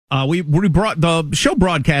We brought the show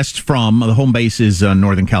broadcasts from the home base is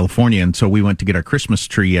Northern California, and so we went to get our Christmas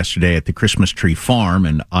tree yesterday at the Christmas Tree Farm.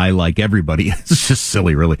 And I, like everybody, it's just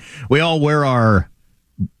silly, really. We all wear our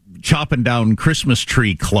chopping down Christmas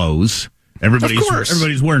tree clothes.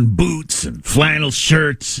 Everybody's wearing boots and flannel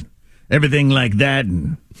shirts, everything like that,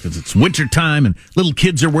 and because it's winter time, and little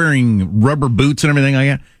kids are wearing rubber boots and everything like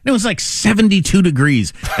that. And it was like 72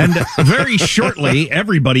 degrees, and very shortly,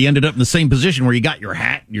 everybody ended up in the same position where you got your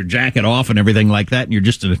hat, and your jacket off, and everything like that, and you're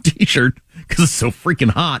just in a t-shirt because it's so freaking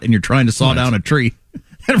hot, and you're trying to saw down a tree.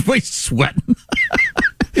 Everybody's sweating.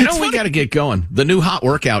 We got to get going. The new hot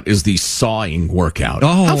workout is the sawing workout.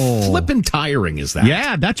 Oh, how flippin' tiring is that?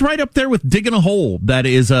 Yeah, that's right up there with digging a hole. That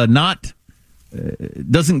is not.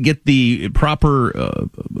 Doesn't get the proper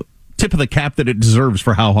tip of the cap that it deserves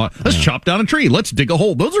for how hot. Let's chop down a tree. Let's dig a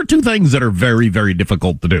hole. Those are two things that are very, very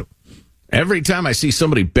difficult to do. Every time I see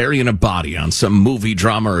somebody burying a body on some movie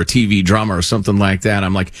drama or TV drama or something like that,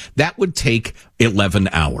 I'm like, that would take 11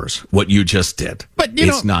 hours, what you just did. But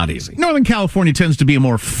it's not easy. Northern California tends to be a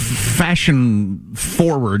more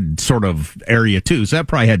fashion-forward sort of area, too, so that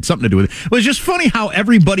probably had something to do with it. It was just funny how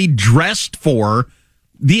everybody dressed for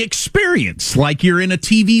the experience, like you're in a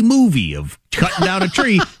TV movie of cutting down a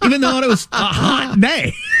tree, even though it was a hot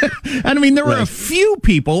day. And I mean, there were a few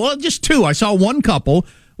people, well, just two. I saw one couple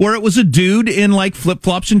where it was a dude in like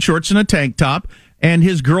flip-flops and shorts and a tank top, and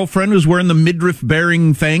his girlfriend was wearing the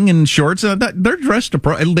midriff-bearing thing and shorts. They're dressed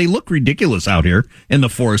they look ridiculous out here in the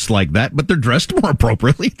forest like that, but they're dressed more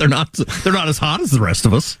appropriately. They're not as hot as the rest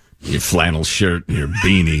of us. Your flannel shirt and your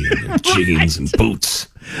beanie and your jeans and boots.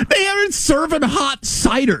 They aren't serving hot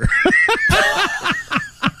cider.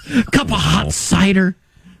 Cup of hot cider.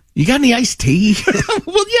 You got any iced tea?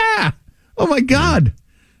 Well, yeah. Oh my God.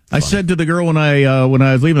 I said to the girl when I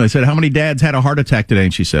was leaving, I said, "How many dads had a heart attack today?"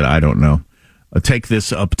 And she said, "I don't know. I'll take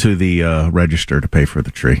this up to the register to pay for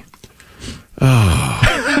the tree." Oh.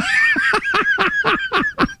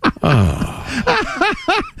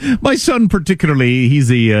 My son, particularly,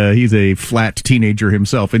 he's a flat teenager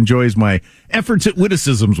himself, enjoys my efforts at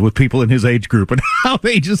witticisms with people in his age group and how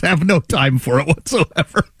they just have no time for it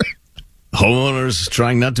whatsoever. Homeowners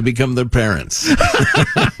trying not to become their parents.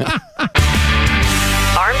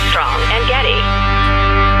 Armstrong and Getty.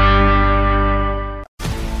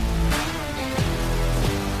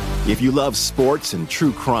 If you love sports and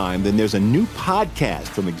true crime, then there's a new podcast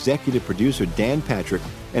from executive producer Dan Patrick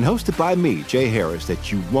and hosted by me, Jay Harris, that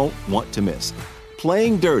you won't want to miss.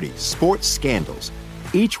 Playing Dirty: Sports Scandals.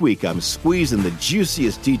 Each week, I'm squeezing the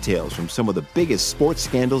juiciest details from some of the biggest sports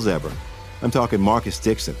scandals ever. I'm talking Marcus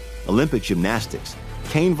Dixon, Olympic gymnastics,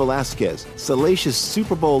 Cain Velasquez, salacious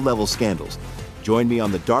Super Bowl-level scandals. Join me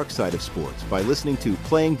on the dark side of sports by listening to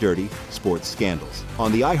Playing Dirty: Sports Scandals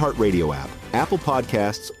on the iHeartRadio app, Apple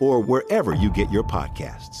Podcasts, or wherever you get your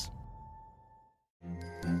podcasts.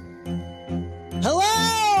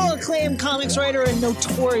 Hello, acclaimed comics writer and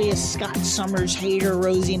notorious Scott Summers hater,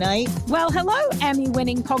 Rosie Knight. Well, hello,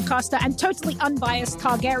 Emmy-winning podcaster and totally unbiased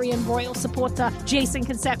Targaryen royal supporter, Jason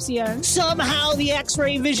Concepcion. Somehow the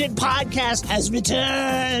X-Ray Vision podcast has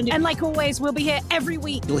returned. And like always, we'll be here every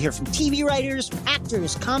week. You'll hear from TV writers,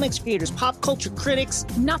 actors, comics creators, pop culture critics.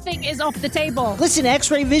 Nothing is off the table. Listen to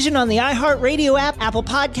X-Ray Vision on the iHeartRadio app, Apple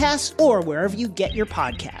Podcasts, or wherever you get your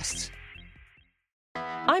podcasts.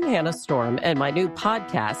 I'm Hannah Storm, and my new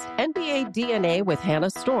podcast, NBA DNA with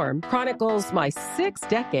Hannah Storm, chronicles my 6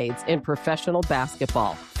 decades in professional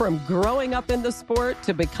basketball. From growing up in the sport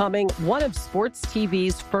to becoming one of sports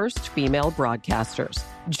TV's first female broadcasters.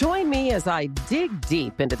 Join me as I dig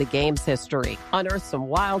deep into the game's history, unearth some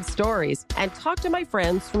wild stories, and talk to my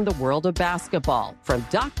friends from the world of basketball, from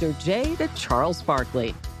Dr. J to Charles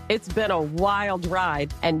Barkley. It's been a wild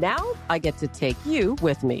ride, and now I get to take you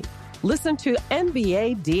with me. Listen to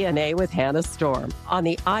NBA DNA with Hannah Storm on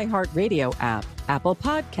the iHeartRadio app, Apple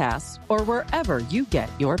Podcasts, or wherever you get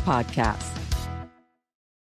your podcasts.